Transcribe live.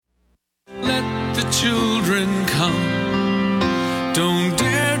the children come. Don't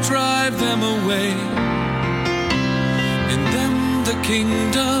dare drive them away. In them the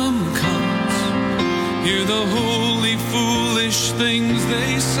kingdom comes. Hear the holy, foolish things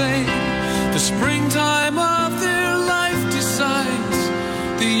they say. The springtime of their life decides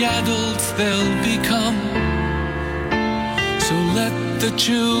the adults they'll become. So let the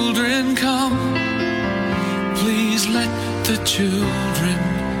children come. Please let the children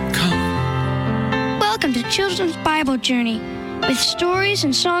come. Welcome to Children's Bible Journey, with stories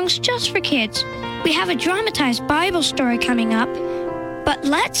and songs just for kids. We have a dramatized Bible story coming up, but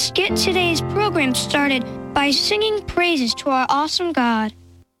let's get today's program started by singing praises to our awesome God.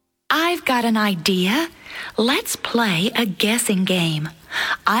 I've got an idea. Let's play a guessing game.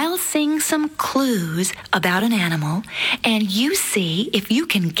 I'll sing some clues about an animal, and you see if you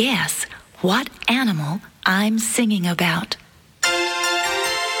can guess what animal I'm singing about.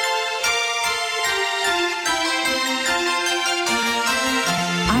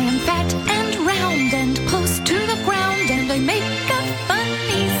 I am fat and round and close to the ground, and I make a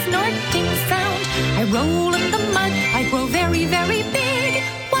funny snorting sound. I roll in the mud, I grow very, very big.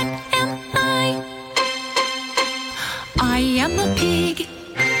 What am I? I am a pig.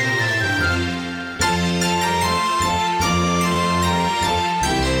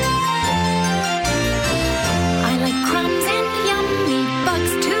 I like crumbs and yummy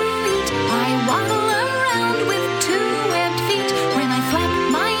bugs to eat. I waddle around with 2 webbed feet. When I flap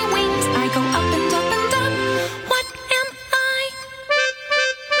my wings, I go up and up and up. What am I?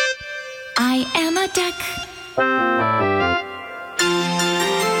 I am a duck.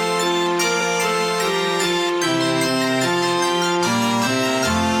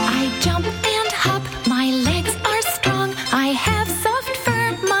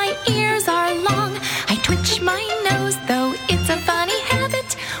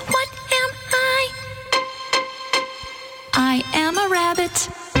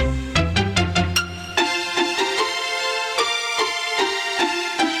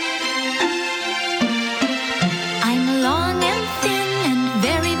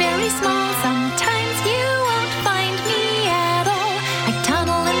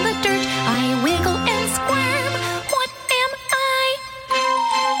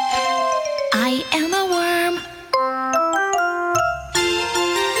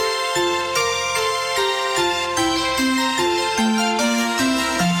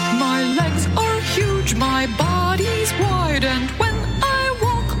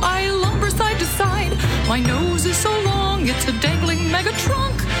 My nose is so long, it's a dangling mega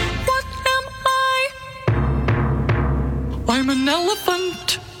trunk. What am I? I'm an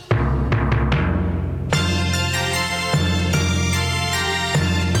elephant.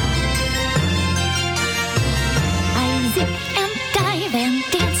 I zip and dive and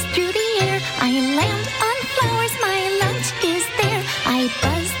dance through the air. I land on flowers, my lunch is there. I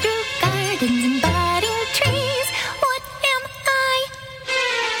buzz through gardens and budding trees. What am I?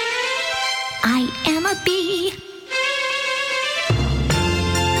 I am a bee.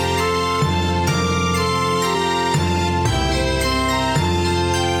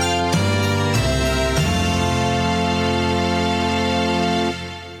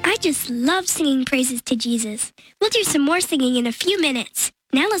 I just love singing praises to Jesus. We'll do some more singing in a few minutes.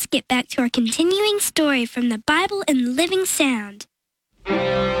 Now let's get back to our continuing story from the Bible in Living Sound.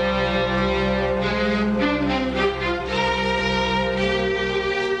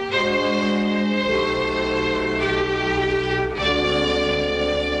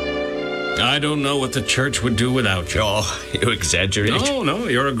 I don't know what the church would do without you. Oh, you exaggerate. No,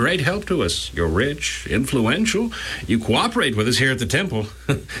 you're a great help to us. You're rich, influential. You cooperate with us here at the temple.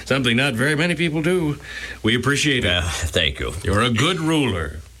 Something not very many people do. We appreciate it. Thank you. You're a good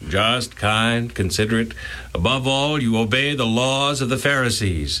ruler. Just, kind, considerate. Above all, you obey the laws of the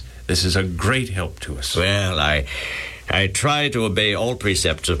Pharisees. This is a great help to us. Well, I try to obey all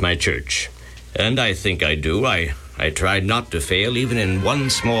precepts of my church. And I think I do. I try not to fail even in one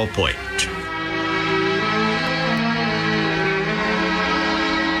small point.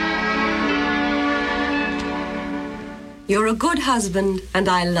 You're a good husband, and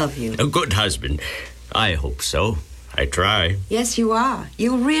I love you. A good husband? I hope so. I try. Yes, you are.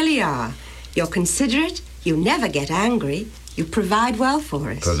 You really are. You're considerate. You never get angry. You provide well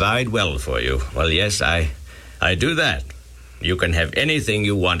for us. Provide well for you? Well, yes, I do that. You can have anything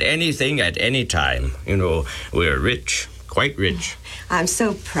you want, anything at any time. You know, we're rich, quite rich. I'm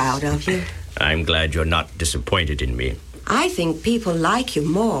so proud of you. I'm glad you're not disappointed in me. I think people like you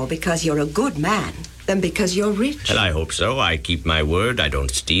more because you're a good man than because you're rich. And I hope so. I keep my word. I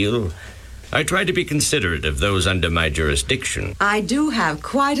don't steal. I try to be considerate of those under my jurisdiction. I do have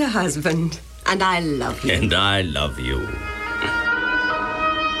quite a husband. And I love you. And I love you.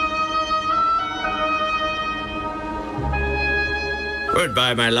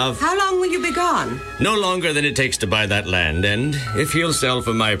 Goodbye, my love. How long will you be gone? No longer than it takes to buy that land, and if you'll sell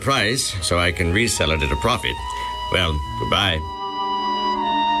for my price so I can resell it at a profit, well, goodbye.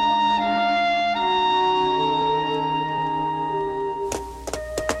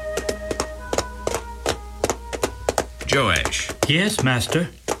 Joash. Yes, master.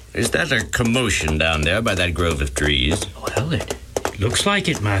 Is that a commotion down there by that grove of trees? Well, it looks like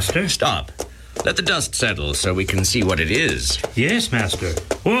it, master. Stop. Let the dust settle so we can see what it is. Yes, master.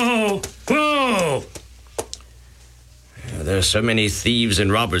 Whoa! Whoa! There are so many thieves and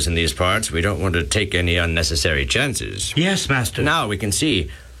robbers in these parts, we don't want to take any unnecessary chances. Yes, master. Now we can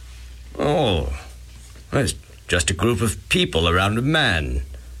see. Oh, it's just a group of people around a man.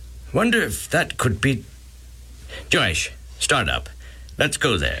 Wonder if that could be... Joash, start up. Let's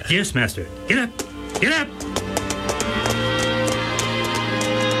go there. Yes, master. Get up! Get up!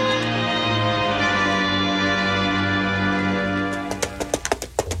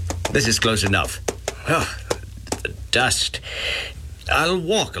 This is close enough. Oh, the dust. I'll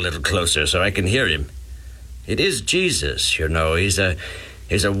walk a little closer so I can hear him. It is Jesus, you know. He's a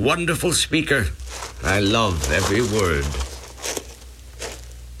wonderful speaker. I love every word.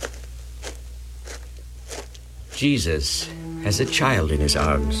 Jesus has a child in his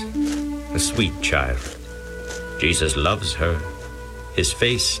arms, a sweet child. Jesus loves her. His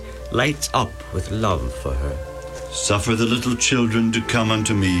face lights up with love for her. Suffer the little children to come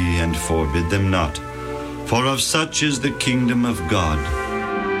unto me, and forbid them not, for of such is the kingdom of God.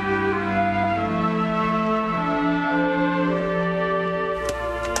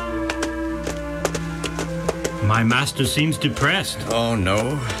 My master seems depressed. Oh,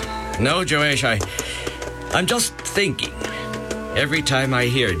 no. No, Joash, I'm just thinking. Every time I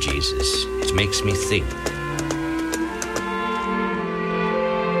hear Jesus, it makes me think.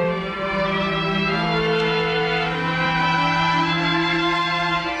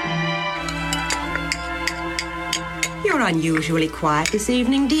 You're unusually quiet this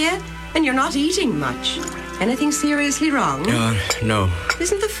evening, dear, and you're not eating much. Anything seriously wrong? No.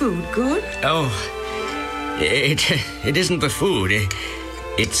 Isn't the food good? Oh, it isn't the food.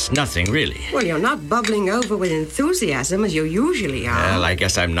 It's nothing, really. Well, you're not bubbling over with enthusiasm as you usually are. Well, I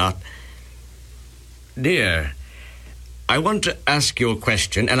guess I'm not. Dear, I want to ask you a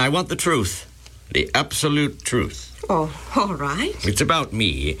question, and I want the truth. The absolute truth. Oh, all right. It's about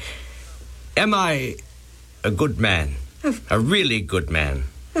me. Am I a good man? A really good man?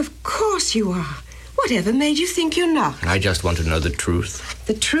 Of course you are. Whatever made you think you're not? I just want to know the truth.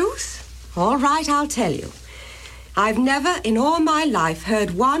 The truth? All right, I'll tell you. I've never in all my life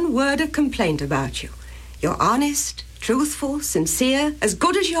heard one word of complaint about you. You're honest, truthful, sincere, as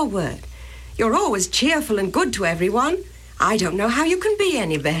good as your word. You're always cheerful and good to everyone. I don't know how you can be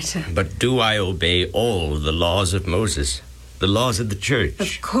any better. But do I obey all the laws of Moses? The laws of the church?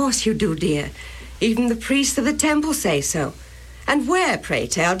 Of course you do, dear. Even the priests of the temple say so. And where, pray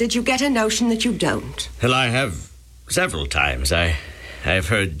tell, did you get a notion that you don't? Well, I have several times. I've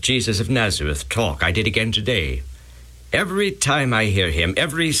heard Jesus of Nazareth talk. I did again today. Every time I hear him,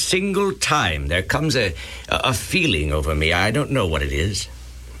 every single time, there comes a feeling over me. I don't know what it is.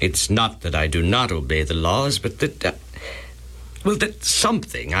 It's not that I do not obey the laws, but that, that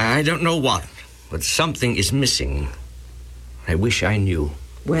something, I don't know what, but something is missing. I wish I knew.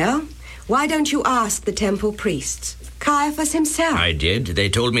 Well, why don't you ask the temple priests? Caiaphas himself. I did. They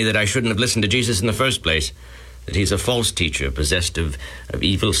told me that I shouldn't have listened to Jesus in the first place, that he's a false teacher possessed of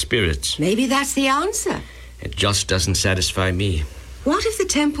evil spirits. Maybe that's the answer. It just doesn't satisfy me. What if the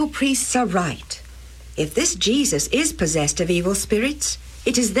temple priests are right? If this Jesus is possessed of evil spirits,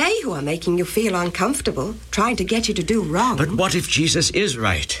 it is they who are making you feel uncomfortable, trying to get you to do wrong. But what if Jesus is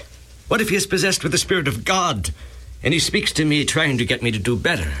right? What if he is possessed with the Spirit of God, and he speaks to me trying to get me to do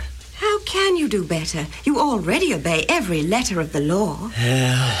better? How can you do better? You already obey every letter of the law.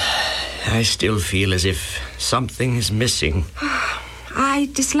 I still feel as if something is missing. I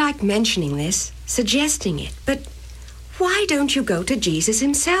dislike mentioning this, suggesting it, but why don't you go to Jesus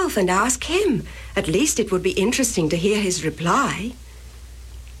himself and ask him? At least it would be interesting to hear his reply.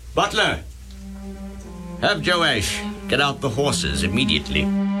 Butler, have Joash get out the horses immediately.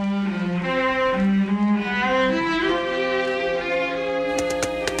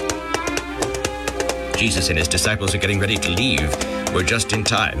 Jesus and his disciples are getting ready to leave. We're just in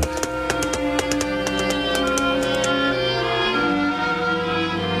time.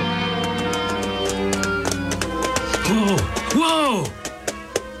 Whoa! Whoa!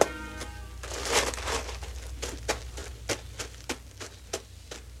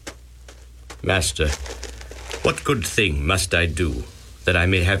 Master, what good thing must I do that I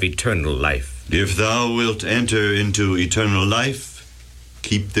may have eternal life? If thou wilt enter into eternal life,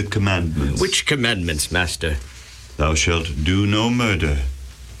 keep the commandments. Which commandments, Master? Thou shalt do no murder.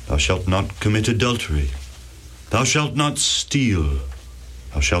 Thou shalt not commit adultery. Thou shalt not steal.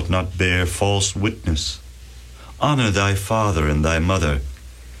 Thou shalt not bear false witness. Honor thy father and thy mother,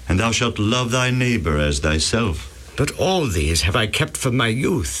 and thou shalt love thy neighbor as thyself. But all these have I kept from my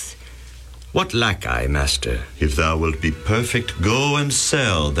youth. What lack I, Master? If thou wilt be perfect, go and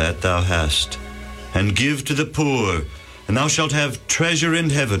sell that thou hast, and give to the poor, and thou shalt have treasure in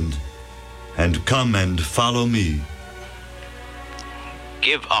heaven. And come and follow me.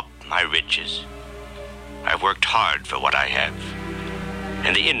 Give up my riches. I've worked hard for what I have,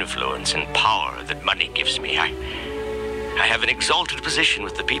 and the influence and power that money gives me. I have an exalted position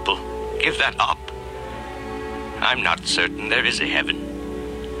with the people. Give that up. I'm not certain there is a heaven.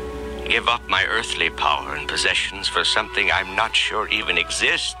 Give up my earthly power and possessions for something I'm not sure even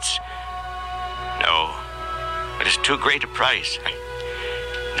exists. No, it is too great a price.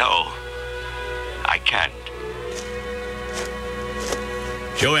 I can't.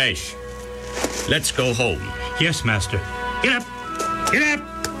 Joash, let's go home. Yes, Master. Get up! Get up!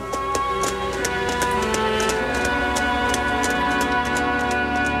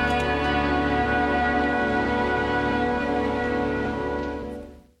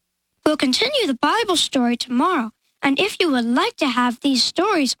 We'll continue the Bible story tomorrow, and if you would like to have these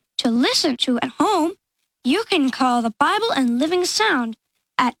stories to listen to at home, you can call the Bible and Living Sound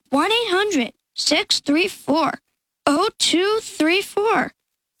at 1-800-634-0234.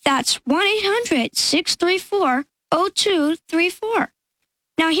 That's 1-800-634-0234.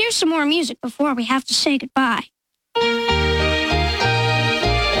 Now here's some more music before we have to say goodbye.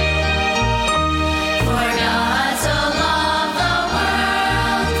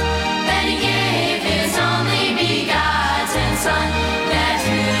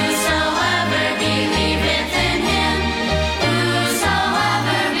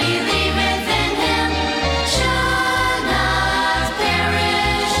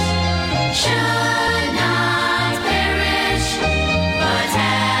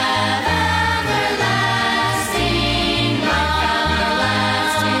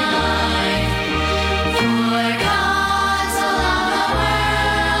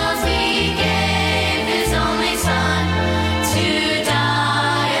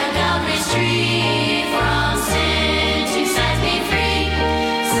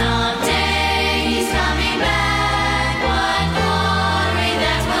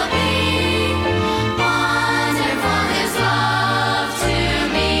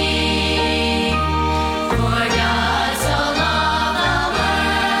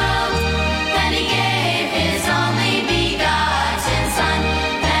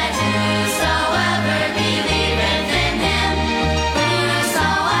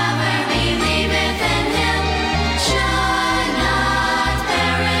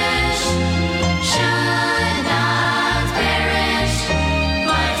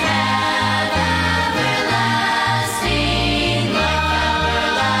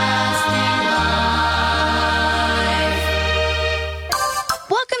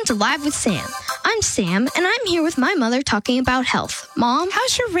 Live with Sam. I'm Sam, and I'm here with my mother talking about health. Mom?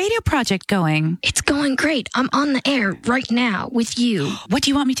 How's your radio project going? It's going great. I'm on the air right now with you. What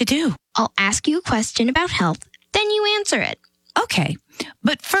do you want me to do? I'll ask you a question about health, then you answer it. Okay,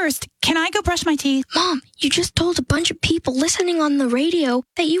 but first, can I go brush my teeth? Mom, you just told a bunch of people listening on the radio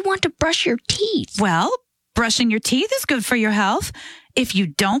that you want to brush your teeth. Well, brushing your teeth is good for your health. If you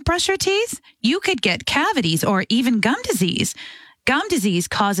don't brush your teeth, you could get cavities or even gum disease. Gum disease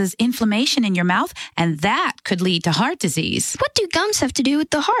causes inflammation in your mouth, and that could lead to heart disease. What do gums have to do with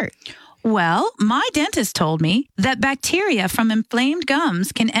the heart? Well, my dentist told me that bacteria from inflamed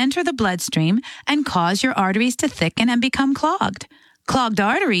gums can enter the bloodstream and cause your arteries to thicken and become clogged. Clogged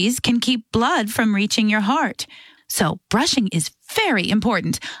arteries can keep blood from reaching your heart. So brushing is very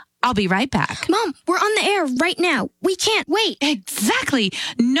important. I'll be right back. Mom, we're on the air right now. We can't wait. Exactly.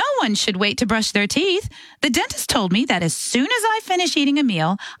 No one should wait to brush their teeth. The dentist told me that as soon as I finish eating a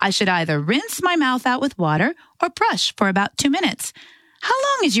meal, I should either rinse my mouth out with water or brush for about 2 minutes. How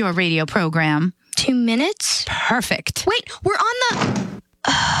long is your radio program? 2 minutes? Perfect. Wait, we're on the...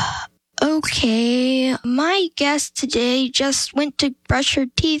 Okay, my guest today just went to brush her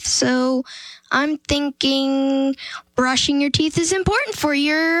teeth, so I'm thinking brushing your teeth is important for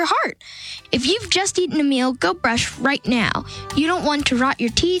your heart. If you've just eaten a meal, go brush right now. You don't want to rot your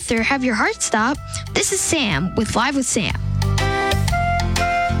teeth or have your heart stop. This is Sam with Live with Sam.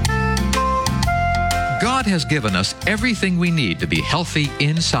 God has given us everything we need to be healthy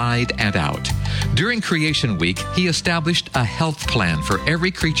inside and out. During Creation Week, He established a health plan for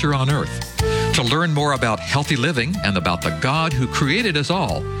every creature on earth. To learn more about healthy living and about the God who created us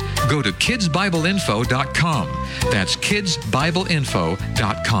all, go to kidsbibleinfo.com. That's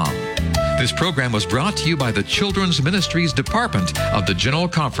kidsbibleinfo.com. This program was brought to you by the Children's Ministries Department of the General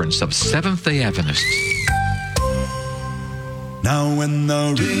Conference of Seventh-day Adventists. Now when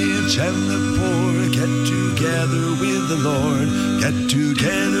the rich and the poor get together with the Lord, get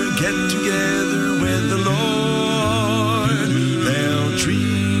together with the Lord, they'll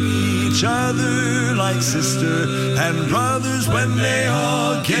treat each other like sister and brothers when they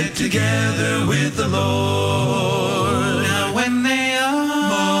all get together with the Lord. Now when they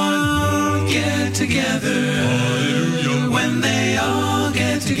all get together, when they all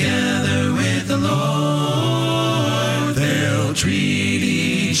get together with the Lord, they'll treat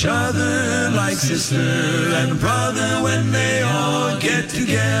each other like sister and brother when they all get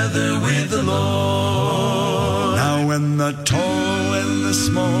together with the Lord. Now when the tall and the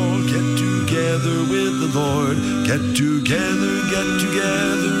small get together with the Lord, get together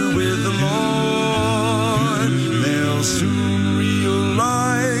with the Lord, they'll soon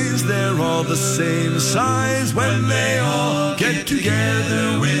realize they're all the same size when they all get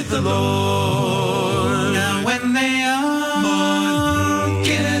together with the Lord. now when they all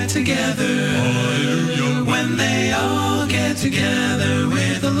get together, when they all get together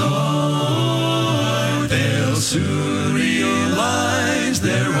with the Lord, they'll soon realize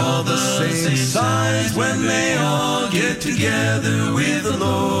they're all the same size when they all get together with the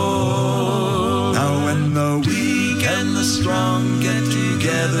Lord. Now when the weak and the strong get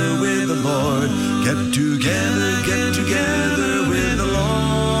together with the Lord, get together with the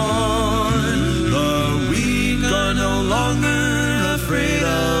Lord, the weak are no longer afraid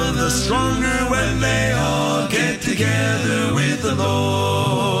of the stronger when they all get together with the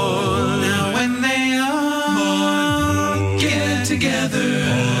Lord. now when they all get together,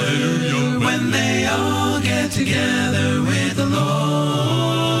 when they all get together with the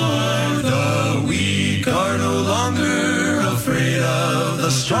Lord, the weak are no longer afraid of the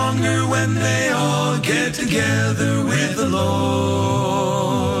stronger when they all get together with the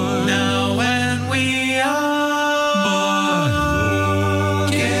Lord. now when we all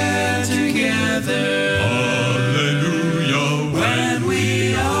get together, Hallelujah. when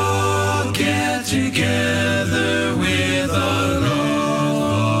we all get together with the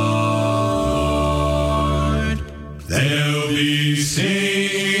Lord, There'll be singing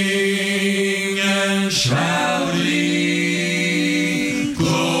and shouting,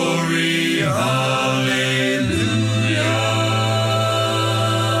 glory, hallelujah.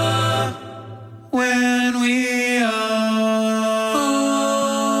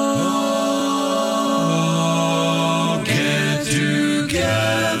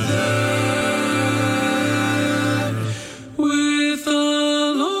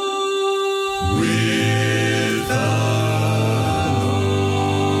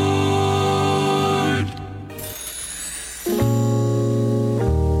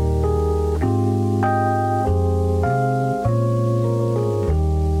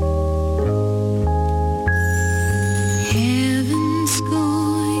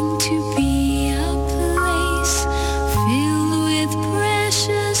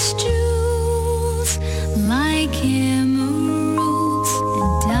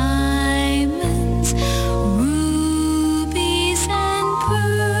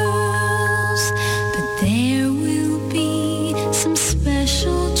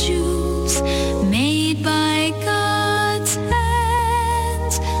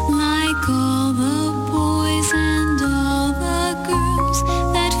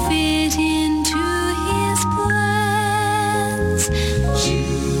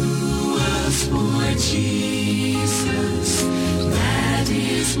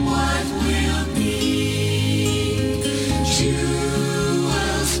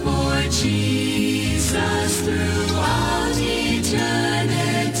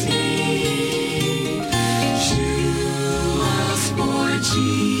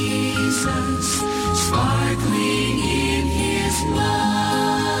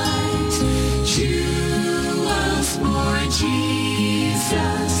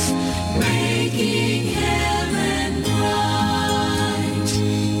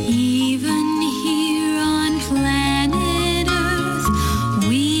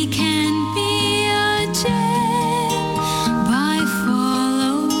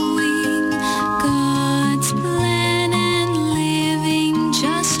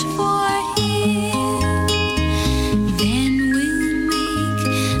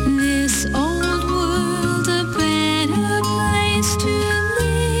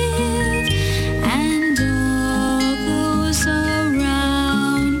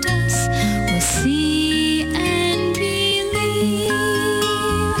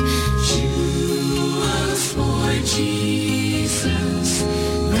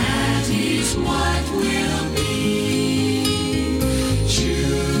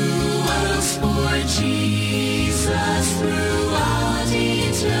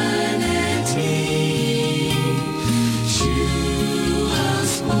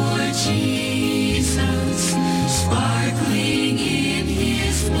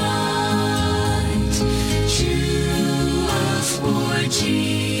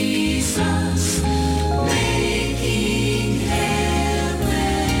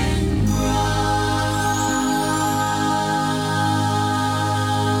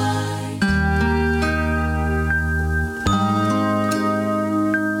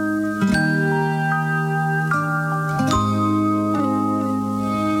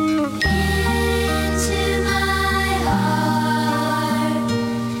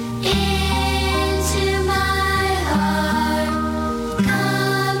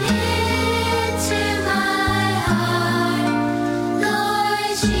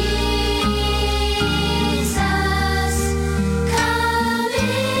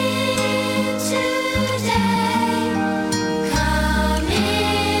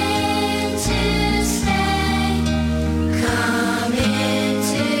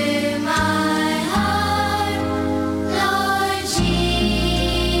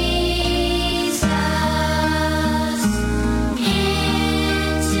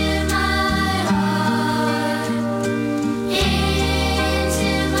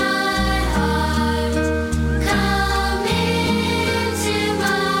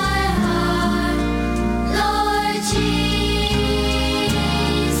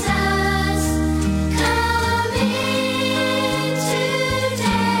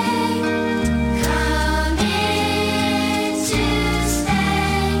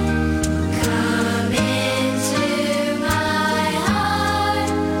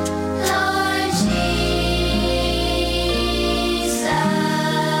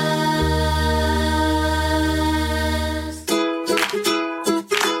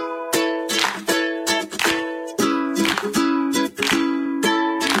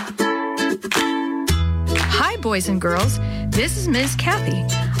 boys and girls. This is Ms. Kathy.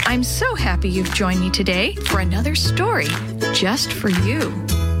 I'm so happy you've joined me today for another story just for you.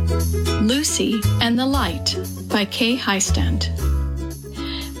 Lucy and the Light by Kay Heistand.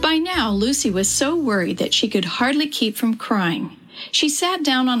 By now, Lucy was so worried that she could hardly keep from crying. She sat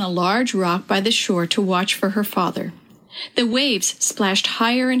down on a large rock by the shore to watch for her father. The waves splashed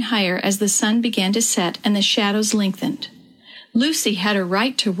higher and higher as the sun began to set and the shadows lengthened. Lucy had a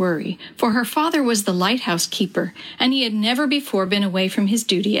right to worry, for her father was the lighthouse keeper, and he had never before been away from his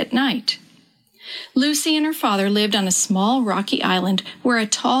duty at night. Lucy and her father lived on a small rocky island where a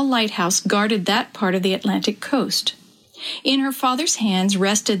tall lighthouse guarded that part of the Atlantic coast. In her father's hands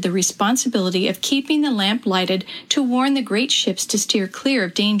rested the responsibility of keeping the lamp lighted to warn the great ships to steer clear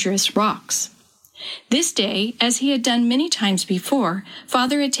of dangerous rocks. This day, as he had done many times before,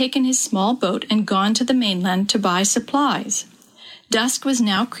 Father had taken his small boat and gone to the mainland to buy supplies. Dusk was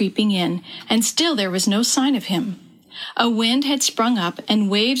now creeping in, and still there was no sign of him. A wind had sprung up, and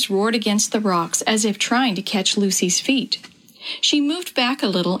waves roared against the rocks as if trying to catch Lucy's feet. She moved back a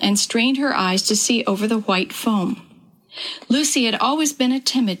little and strained her eyes to see over the white foam. Lucy had always been a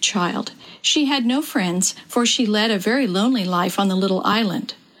timid child. She had no friends, for she led a very lonely life on the little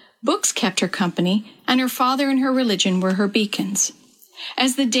island. Books kept her company, and her father and her religion were her beacons.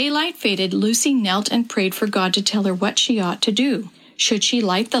 As the daylight faded, Lucy knelt and prayed for God to tell her what she ought to do. Should she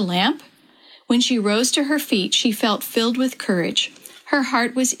light the lamp? When she rose to her feet, she felt filled with courage. Her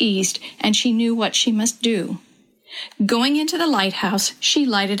heart was eased, and she knew what she must do. Going into the lighthouse, she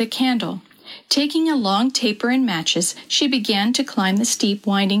lighted a candle. Taking a long taper and matches, she began to climb the steep,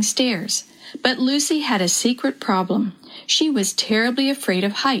 winding stairs. But Lucy had a secret problem. She was terribly afraid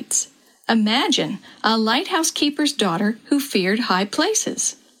of heights. Imagine a lighthouse keeper's daughter who feared high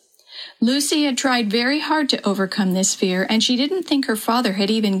places. Lucy had tried very hard to overcome this fear, and she didn't think her father had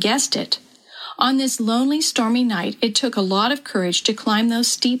even guessed it. On this lonely, stormy night, it took a lot of courage to climb those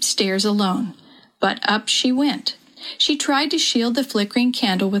steep stairs alone. But up she went. She tried to shield the flickering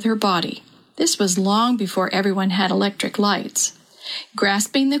candle with her body. This was long before everyone had electric lights.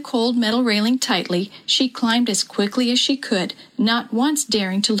 Grasping the cold metal railing tightly, she climbed as quickly as she could, not once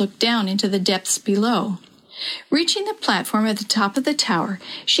daring to look down into the depths below. Reaching the platform at the top of the tower,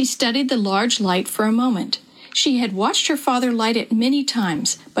 she studied the large light for a moment. She had watched her father light it many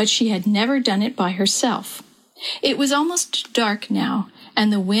times, but she had never done it by herself. It was almost dark now,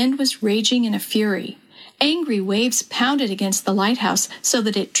 and the wind was raging in a fury. Angry waves pounded against the lighthouse so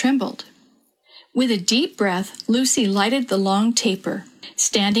that it trembled. With a deep breath, Lucy lighted the long taper.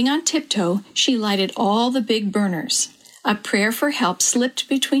 Standing on tiptoe, she lighted all the big burners. A prayer for help slipped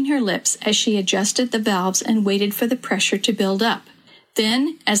between her lips as she adjusted the valves and waited for the pressure to build up.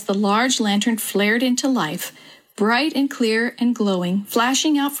 Then, as the large lantern flared into life, bright and clear and glowing,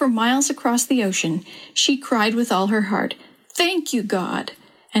 flashing out for miles across the ocean, she cried with all her heart, "Thank you, God!"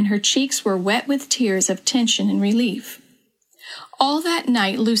 and her cheeks were wet with tears of tension and relief. All that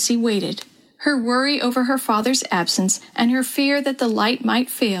night Lucy waited. Her worry over her father's absence and her fear that the light might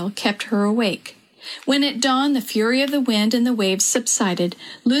fail kept her awake. When at dawn the fury of the wind and the waves subsided,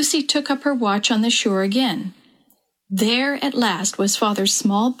 Lucy took up her watch on the shore again. There at last was Father's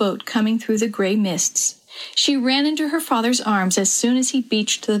small boat coming through the gray mists. She ran into her father's arms as soon as he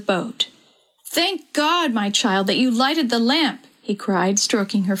beached the boat. "Thank God, my child, that you lighted the lamp," he cried,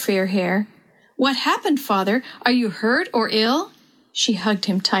 stroking her fair hair. "What happened, Father? Are you hurt or ill?" She hugged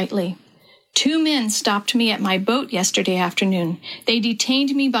him tightly. "2 men stopped me at my boat yesterday afternoon. They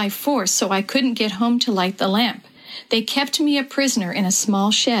detained me by force so I couldn't get home to light the lamp. They kept me a prisoner in a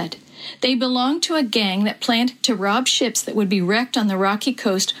small shed. They belonged to a gang that planned to rob ships that would be wrecked on the rocky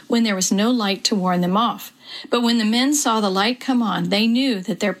coast when there was no light to warn them off. But when the men saw the light come on, they knew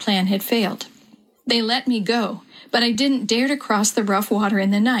that their plan had failed. They let me go, but I didn't dare to cross the rough water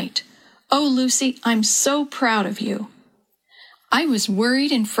in the night. Oh, Lucy, I'm so proud of you." "I was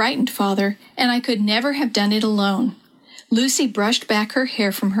worried and frightened, Father, and I could never have done it alone." Lucy brushed back her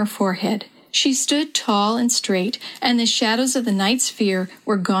hair from her forehead. She stood tall and straight, and the shadows of the night's fear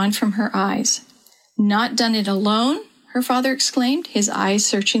were gone from her eyes. "Not done it alone?" her father exclaimed, his eyes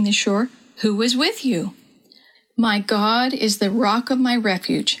searching the shore. "Who was with you?" "My God is the rock of my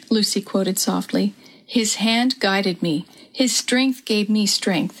refuge," Lucy quoted softly. "His hand guided me, his strength gave me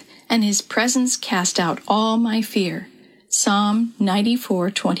strength, and his presence cast out all my fear." Psalm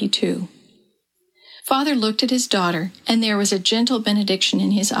 94:22. Father looked at his daughter, and there was a gentle benediction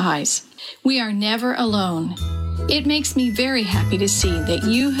in his eyes. We are never alone. It makes me very happy to see that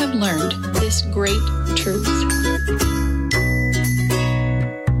you have learned this great truth.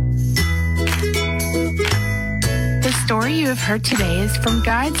 The story you have heard today is from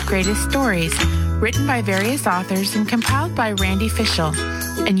God's Greatest Stories, written by various authors and compiled by Randy Fischel,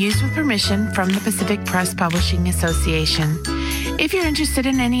 and used with permission from the Pacific Press Publishing Association. If you're interested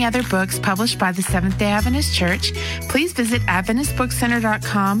in any other books published by the Seventh-day Adventist Church, please visit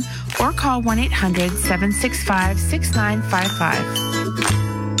AdventistBookCenter.com or call 1-800-765-6955.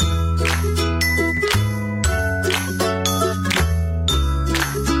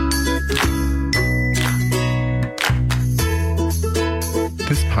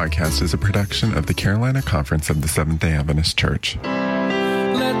 This podcast is a production of the Carolina Conference of the Seventh-day Adventist Church.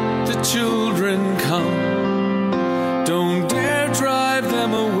 Let the children come. Don't dare drive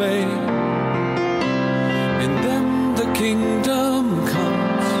them away. And then the kingdom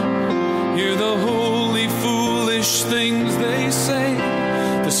comes. Hear the holy, foolish things they say.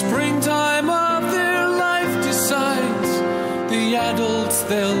 The springtime of their life decides the adults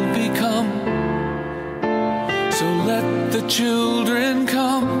they'll become. So let the children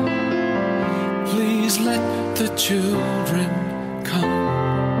come. Please let the children come.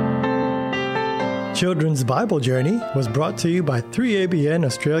 Children's Bible Journey was brought to you by 3ABN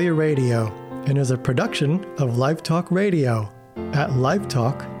Australia Radio and is a production of Live Talk Radio at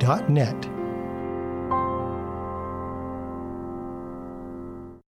livetalk.net.